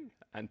love him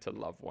and to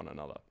love one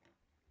another.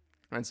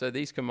 And so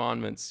these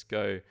commandments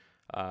go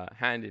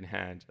hand in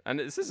hand. And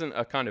this isn't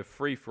a kind of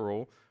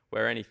free-for-all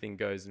where anything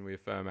goes and we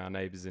affirm our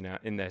neighbors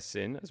in their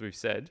sin, as we've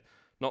said.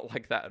 Not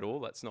like that at all.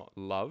 That's not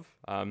love.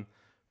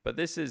 But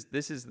this is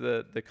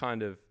the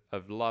kind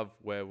of love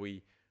where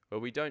we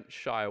don't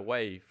shy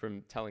away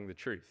from telling the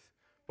truth.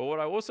 But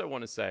what I also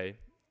want to say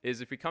is,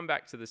 if we come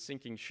back to the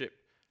sinking ship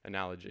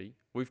analogy,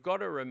 we've got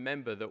to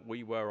remember that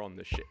we were on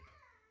the ship.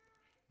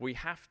 We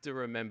have to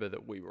remember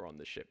that we were on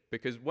the ship,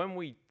 because when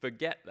we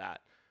forget that,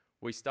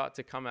 we start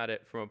to come at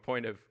it from a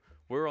point of,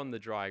 we're on the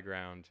dry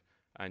ground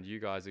and you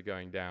guys are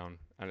going down,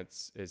 and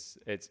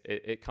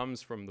it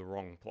comes from the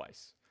wrong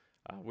place.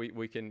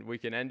 We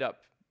can end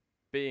up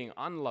being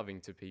unloving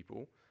to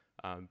people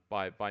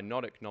by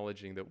not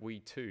acknowledging that we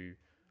too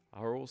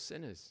are all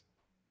sinners,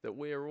 that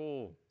we are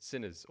all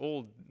sinners,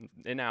 all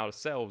in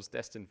ourselves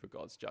destined for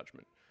God's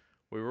judgment.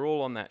 We were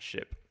all on that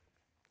ship.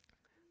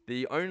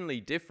 The only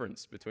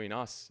difference between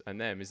us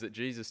and them is that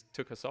Jesus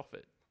took us off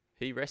it.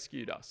 He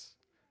rescued us.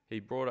 He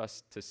brought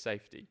us to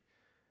safety.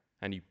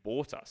 And he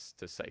bought us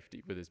to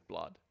safety with his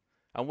blood.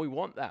 And we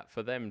want that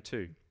for them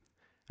too.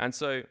 And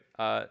so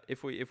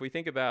if we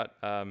think about,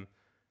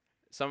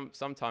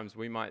 sometimes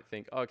we might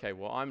think, okay,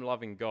 well, I'm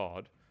loving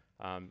God.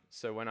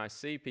 So when I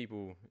see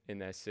people in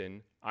their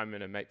sin, I'm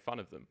going to make fun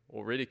of them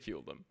or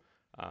ridicule them.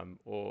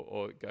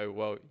 Or go,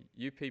 well,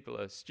 you people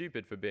are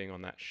stupid for being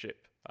on that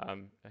ship.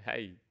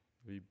 Hey,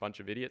 you bunch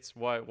of idiots,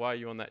 why are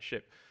you on that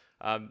ship?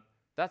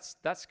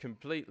 That's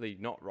completely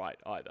not right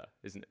either,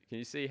 isn't it? Can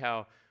you see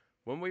how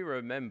when we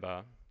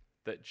remember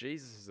that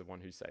Jesus is the one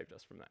who saved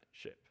us from that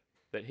ship,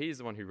 that he is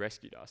the one who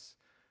rescued us,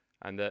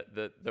 and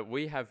that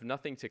we have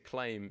nothing to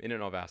claim in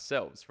and of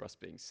ourselves for us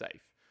being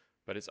safe,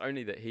 but it's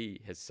only that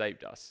he has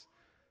saved us,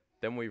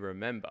 then we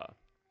remember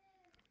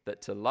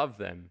that to love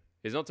them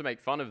is not to make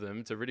fun of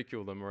them, to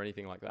ridicule them or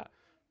anything like that,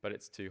 but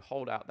it's to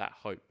hold out that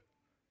hope,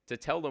 to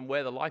tell them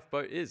where the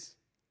lifeboat is,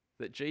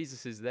 that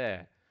Jesus is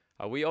there.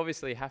 We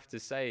obviously have to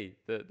say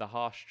the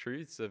harsh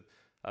truths of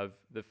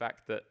the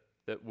fact that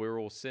we're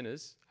all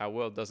sinners. Our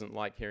world doesn't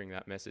like hearing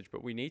that message,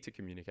 but we need to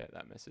communicate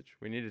that message.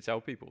 We need to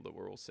tell people that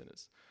we're all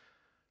sinners.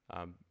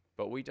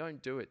 But we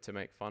don't do it to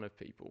make fun of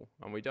people,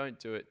 and we don't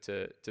do it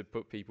to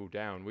put people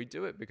down. We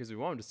do it because we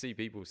want to see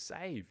people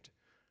saved.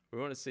 We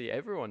want to see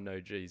everyone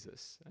know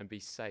Jesus and be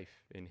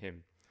safe in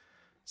him.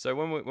 So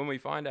when we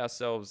find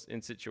ourselves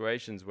in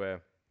situations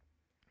where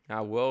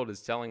our world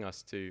is telling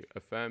us to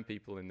affirm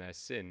people in their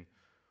sin,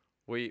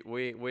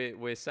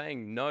 we're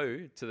saying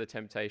no to the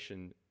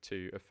temptation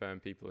to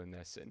affirm people in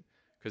their sin,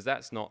 because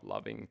that's not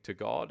loving to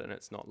God and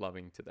it's not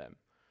loving to them.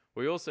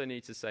 We also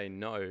need to say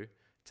no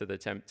to the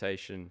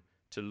temptation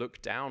to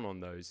look down on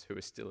those who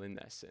are still in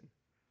their sin.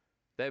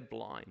 They're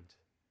blind.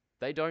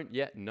 They don't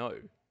yet know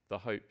the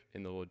hope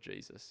in the Lord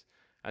Jesus.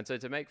 And so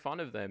to make fun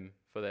of them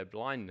for their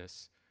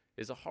blindness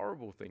is a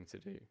horrible thing to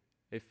do.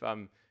 If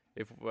I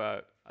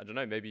don't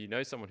know, maybe you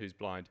know someone who's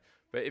blind,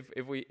 but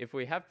if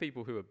we have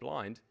people who are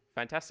blind,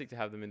 fantastic to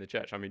have them in the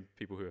church. I mean,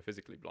 people who are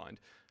physically blind.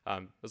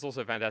 It's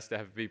also fantastic to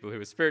have people who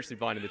are spiritually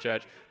blind in the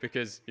church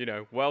because,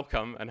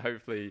 welcome, and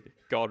hopefully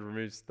God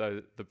removes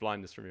the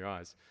blindness from your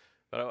eyes.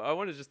 But I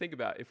want to just think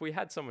about, if we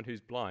had someone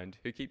who's blind,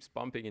 who keeps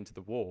bumping into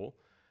the wall,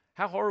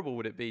 how horrible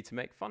would it be to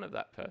make fun of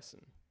that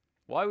person?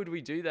 Why would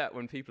we do that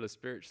when people are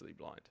spiritually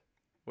blind?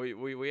 We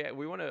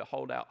want to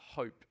hold out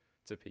hope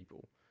to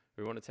people.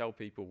 We want to tell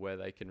people where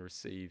they can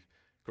receive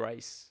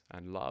grace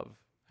and love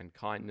and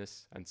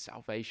kindness and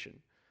salvation.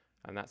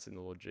 And that's in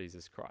the Lord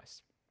Jesus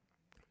Christ.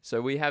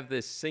 So we have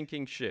this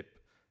sinking ship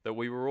that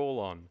we were all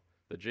on,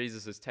 that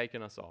Jesus has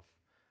taken us off,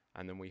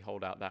 and then we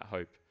hold out that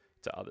hope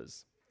to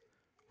others.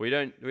 We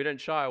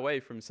don't shy away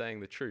from saying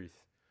the truth,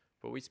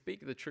 but we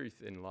speak the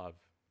truth in love,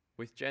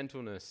 with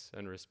gentleness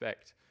and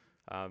respect.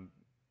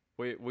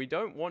 We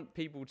don't want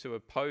people to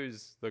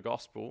oppose the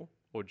gospel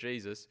or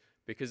Jesus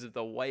because of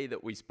the way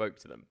that we spoke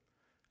to them.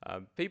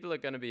 People are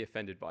going to be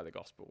offended by the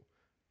gospel.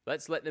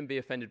 Let's let them be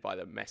offended by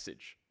the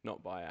message,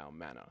 not by our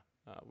manner.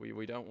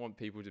 We don't want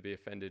people to be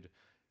offended,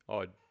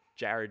 oh,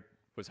 Jared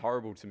was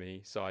horrible to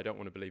me, so I don't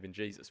want to believe in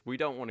Jesus. We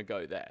don't want to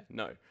go there.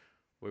 No.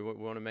 We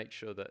want to make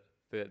sure that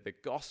the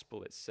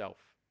gospel itself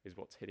is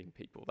what's hitting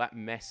people. That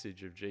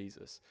message of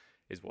Jesus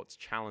is what's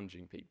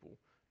challenging people,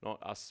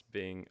 not us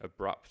being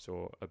abrupt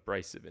or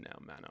abrasive in our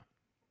manner.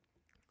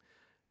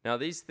 Now,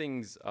 these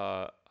things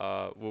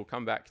we'll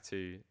come back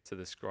to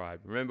the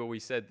scribe. Remember, we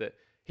said that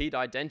he'd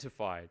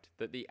identified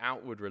that the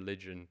outward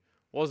religion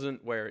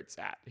wasn't where it's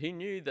at. He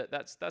knew that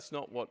that's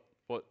not what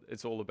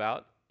it's all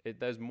about.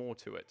 There's more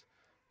to it.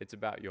 It's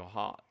about your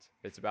heart.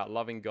 It's about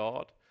loving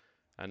God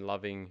and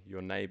loving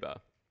your neighbor,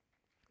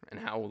 and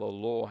how the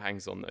law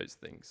hangs on those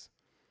things.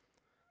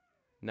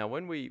 Now,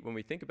 when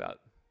we think about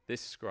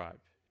this scribe,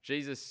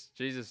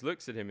 Jesus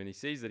looks at him and he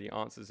sees that he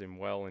answers him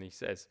well, and he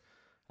says,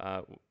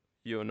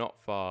 "You're not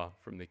far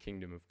from the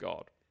kingdom of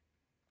God."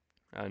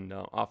 And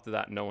after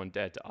that, no one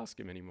dared to ask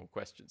him any more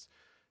questions.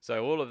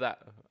 So all of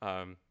that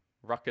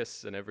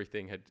ruckus and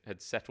everything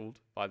had settled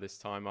by this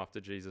time after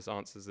Jesus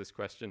answers this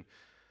question.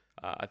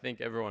 I think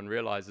everyone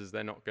realizes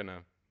they're not going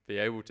to be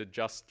able to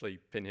justly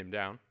pin him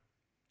down.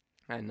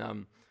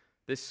 And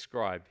this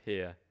scribe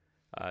here,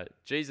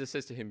 Jesus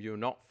says to him, "You're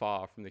not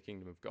far from the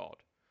kingdom of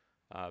God."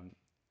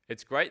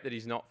 It's great that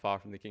he's not far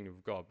from the kingdom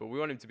of God, but we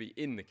want him to be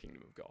in the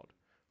kingdom of God.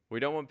 We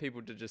don't want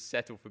people to just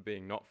settle for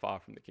being not far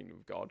from the kingdom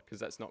of God, because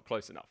that's not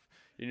close enough.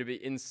 You need to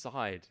be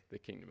inside the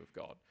kingdom of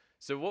God.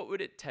 So what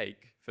would it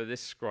take for this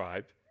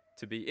scribe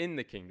to be in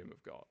the kingdom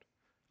of God?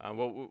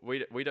 Well,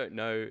 we don't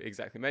know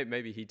exactly.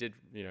 Maybe he did,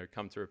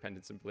 come to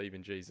repentance and believe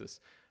in Jesus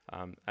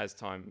as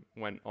time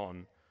went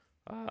on.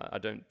 I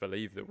don't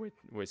believe that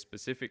we're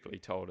specifically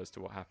told as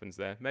to what happens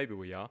there. Maybe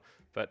we are,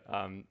 but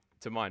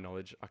to my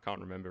knowledge, I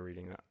can't remember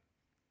reading that.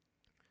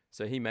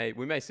 So we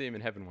may see him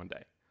in heaven one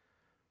day.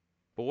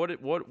 But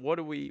what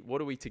are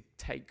we to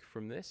take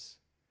from this?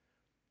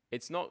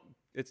 It's not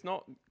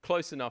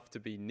close enough to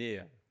be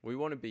near. We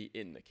want to be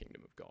in the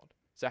kingdom of God.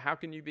 So how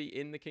can you be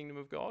in the kingdom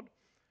of God?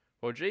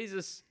 Well,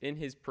 Jesus, in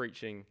his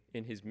preaching,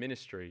 in his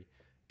ministry,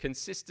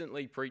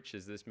 consistently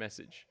preaches this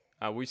message.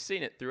 We've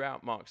seen it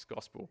throughout Mark's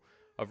gospel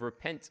of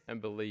repent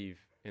and believe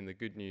in the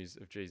good news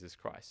of Jesus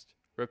Christ.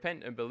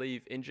 Repent and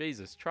believe in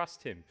Jesus.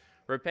 Trust him.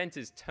 Repent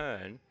is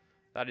turn.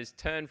 That is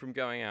turn from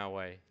going our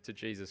way to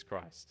Jesus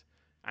Christ.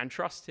 And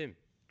trust him.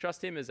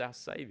 Trust him as our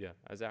Savior,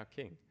 as our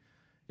King.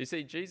 You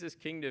see, Jesus'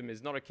 kingdom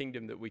is not a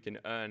kingdom that we can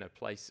earn a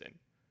place in.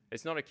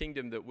 It's not a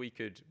kingdom that we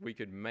could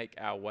make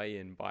our way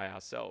in by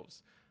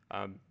ourselves.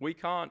 We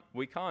can't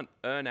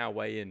earn our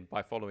way in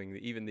by following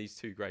even these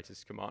two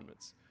greatest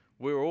commandments.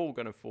 We're all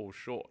going to fall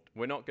short.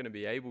 We're not going to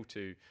be able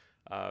to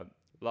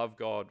love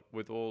God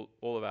with all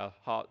of our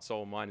heart,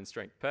 soul, mind, and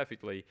strength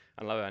perfectly,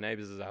 and love our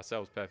neighbours as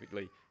ourselves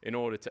perfectly in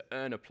order to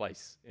earn a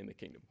place in the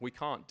kingdom. We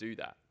can't do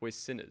that. We're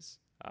sinners.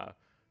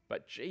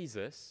 But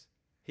Jesus,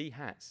 he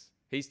has.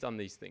 He's done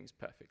these things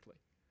perfectly.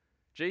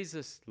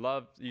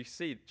 You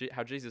see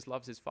how Jesus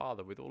loves his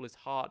Father with all his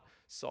heart,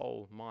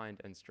 soul, mind,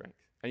 and strength.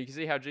 And you can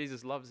see how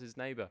Jesus loves his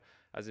neighbour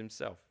as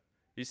himself.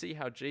 You see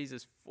how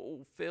Jesus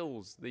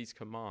fulfills these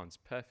commands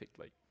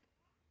perfectly.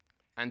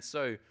 And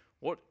so,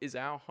 what is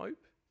our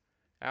hope?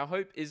 Our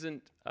hope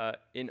isn't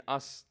in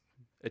us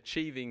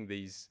achieving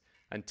these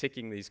and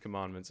ticking these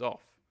commandments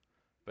off,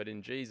 but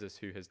in Jesus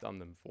who has done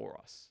them for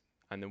us.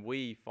 And then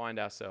we find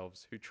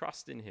ourselves who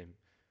trust in him,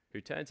 who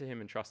turn to him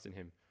and trust in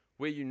him.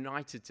 We're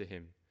united to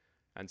him.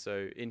 And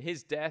so in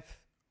his death,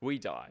 we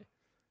die.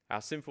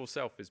 Our sinful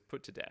self is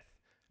put to death.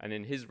 And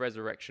in his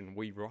resurrection,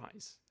 we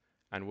rise.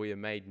 And we are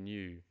made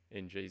new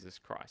in Jesus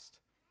Christ.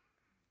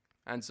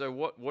 And so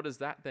what does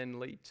that then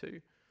lead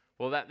to?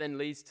 Well, that then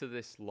leads to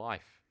this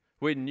life.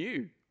 We're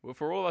new. Well,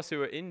 for all of us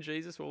who are in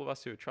Jesus, all of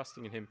us who are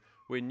trusting in him,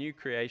 we're new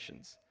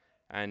creations.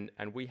 And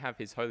we have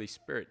his Holy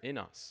Spirit in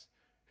us,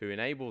 who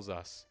enables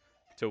us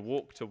to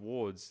walk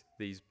towards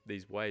these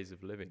ways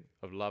of living,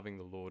 of loving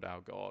the Lord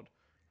our God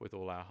with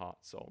all our heart,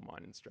 soul,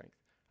 mind, and strength,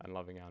 and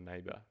loving our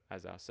neighbour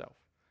as ourselves.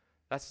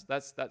 That's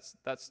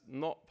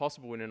not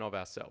possible in and of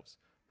ourselves.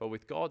 But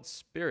with God's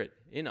Spirit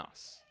in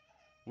us,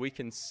 we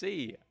can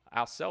see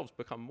ourselves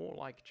become more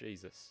like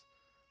Jesus.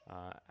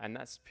 And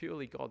that's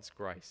purely God's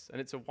grace. And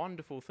it's a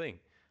wonderful thing.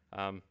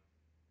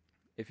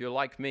 If you're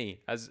like me,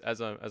 as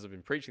I've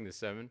been preaching this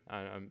sermon,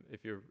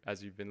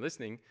 as you've been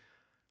listening,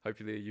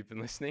 hopefully you've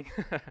been listening,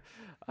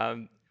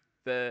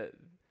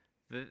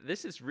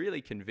 this is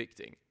really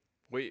convicting.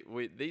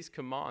 These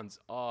commands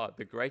are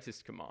the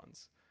greatest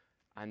commands,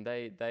 and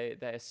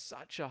they're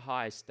such a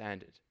high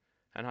standard.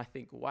 And I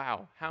think,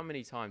 wow, how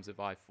many times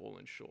have I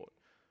fallen short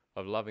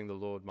of loving the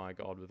Lord my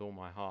God with all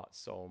my heart,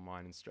 soul,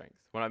 mind, and strength?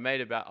 When I've made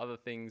it about other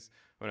things,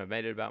 when I've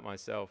made it about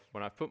myself,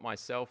 when I've put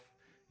myself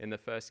in the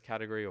first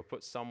category or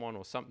put someone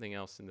or something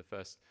else in the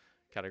first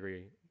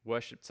category,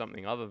 worshipped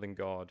something other than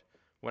God,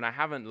 when I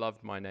haven't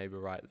loved my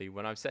neighbor rightly,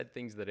 when I've said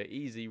things that are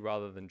easy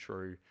rather than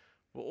true,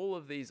 well, all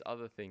of these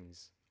other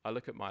things, I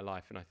look at my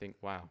life and I think,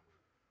 wow,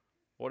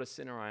 what a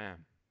sinner I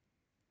am.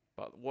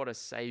 But what a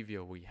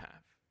Savior we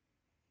have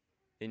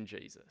in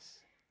Jesus,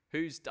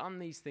 who's done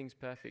these things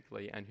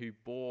perfectly and who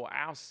bore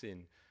our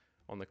sin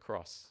on the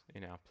cross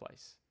in our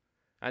place.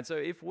 And so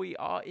if we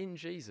are in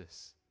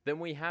Jesus, then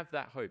we have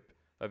that hope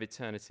of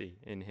eternity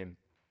in him.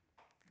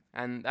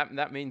 And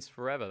that means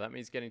forever. That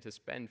means getting to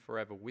spend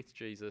forever with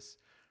Jesus,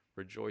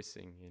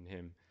 rejoicing in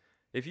him.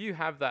 If you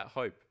have that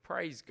hope,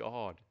 praise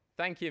God.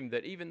 Thank him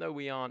that even though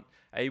we aren't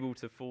able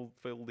to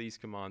fulfill these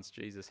commands,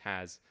 Jesus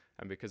has,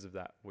 and because of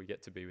that, we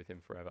get to be with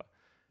him forever.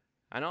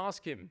 And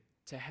ask him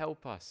to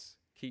help us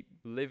keep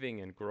living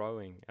and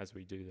growing as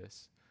we do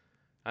this.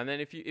 And then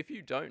if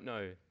you don't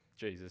know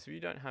Jesus, if you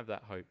don't have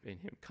that hope in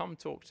him, come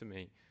talk to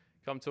me.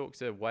 Come talk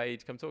to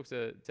Wade. Come talk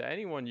to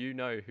anyone you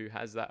know who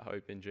has that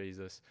hope in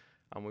Jesus,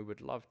 and we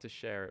would love to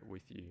share it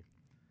with you.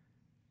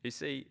 You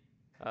see,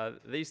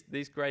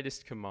 these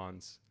greatest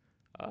commands,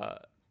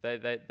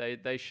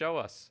 they show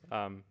us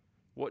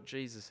what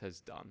Jesus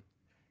has done.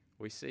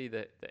 We see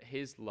that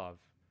his love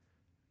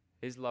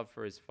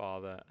for his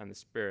Father and the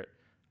Spirit,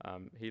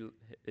 he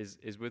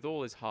is with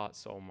all his heart,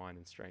 soul, mind,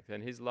 and strength.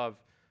 And his love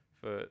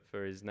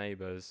for his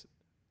neighbours,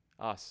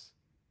 us,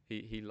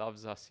 he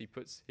loves us. He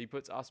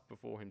puts us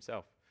before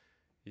himself.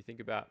 You think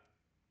about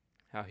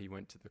how he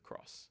went to the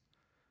cross.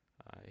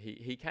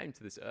 He came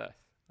to this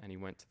earth and he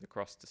went to the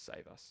cross to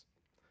save us.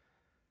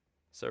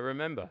 So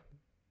remember,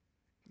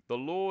 the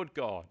Lord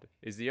God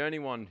is the only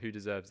one who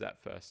deserves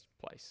that first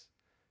place.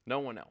 No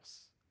one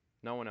else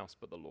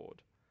but the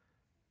Lord.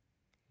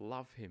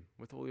 Love him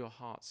with all your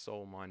heart,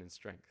 soul, mind, and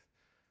strength.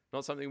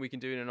 Not something we can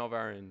do in and of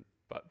our own,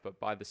 but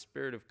by the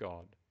Spirit of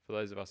God, for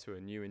those of us who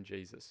are new in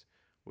Jesus,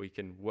 we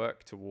can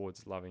work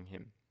towards loving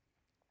him.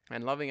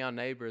 And loving our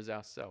neighbour as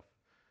ourselves.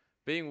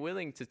 Being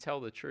willing to tell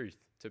the truth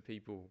to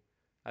people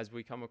as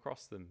we come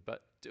across them,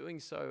 but doing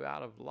so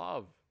out of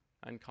love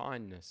and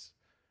kindness,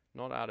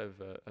 not out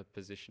of a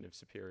position of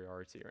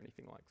superiority or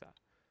anything like that,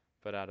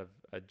 but out of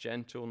a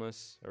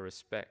gentleness, a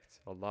respect,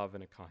 a love,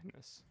 and a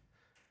kindness.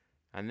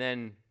 And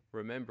then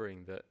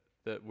remembering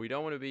that we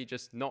don't want to be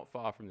just not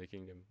far from the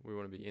kingdom, we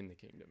want to be in the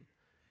kingdom.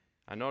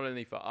 And not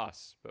only for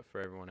us, but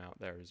for everyone out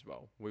there as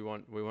well. We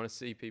want to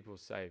see people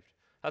saved.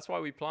 That's why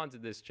we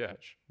planted this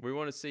church. We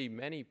want to see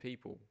many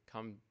people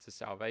come to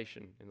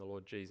salvation in the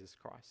Lord Jesus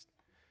Christ.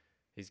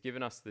 He's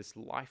given us this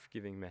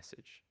life-giving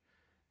message.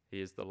 He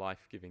is the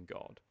life-giving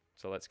God.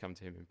 So let's come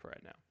to him in prayer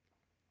now.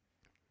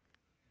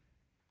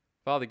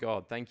 Father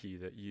God, thank you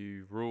that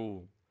you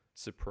rule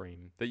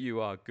supreme, that you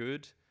are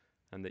good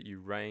and that you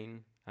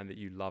reign and that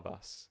you love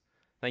us.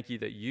 Thank you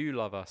that you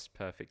love us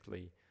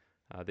perfectly,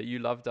 that you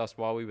loved us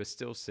while we were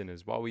still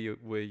sinners, while we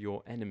were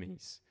your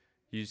enemies.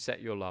 You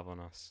set your love on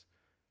us.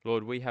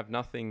 Lord, we have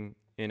nothing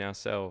in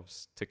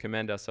ourselves to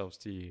commend ourselves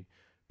to you,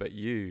 but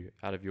you,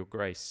 out of your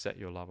grace, set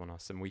your love on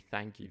us, and we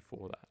thank you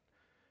for that.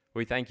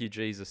 We thank you,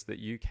 Jesus, that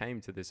you came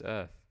to this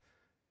earth,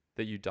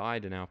 that you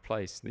died in our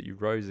place, that you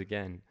rose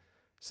again,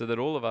 so that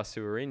all of us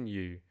who are in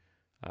you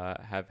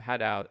have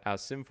had our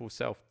sinful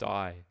self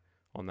die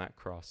on that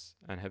cross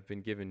and have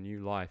been given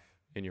new life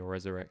in your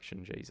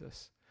resurrection,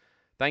 Jesus.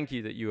 Thank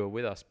you that you are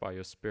with us by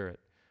your Spirit.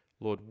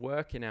 Lord,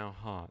 work in our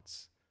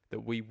hearts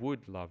that we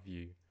would love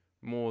you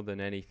more than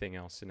anything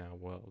else in our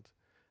world,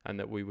 and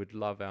that we would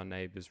love our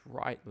neighbours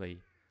rightly,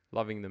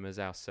 loving them as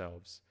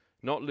ourselves,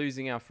 not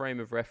losing our frame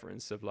of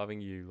reference of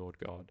loving you, Lord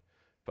God,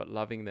 but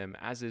loving them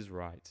as is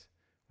right,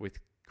 with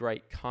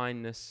great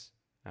kindness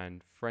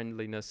and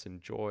friendliness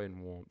and joy and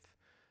warmth,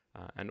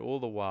 and all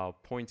the while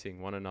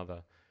pointing one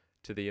another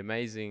to the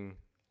amazing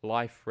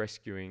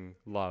life-rescuing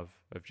love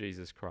of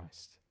Jesus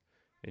Christ.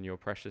 In your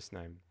precious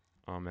name,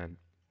 amen.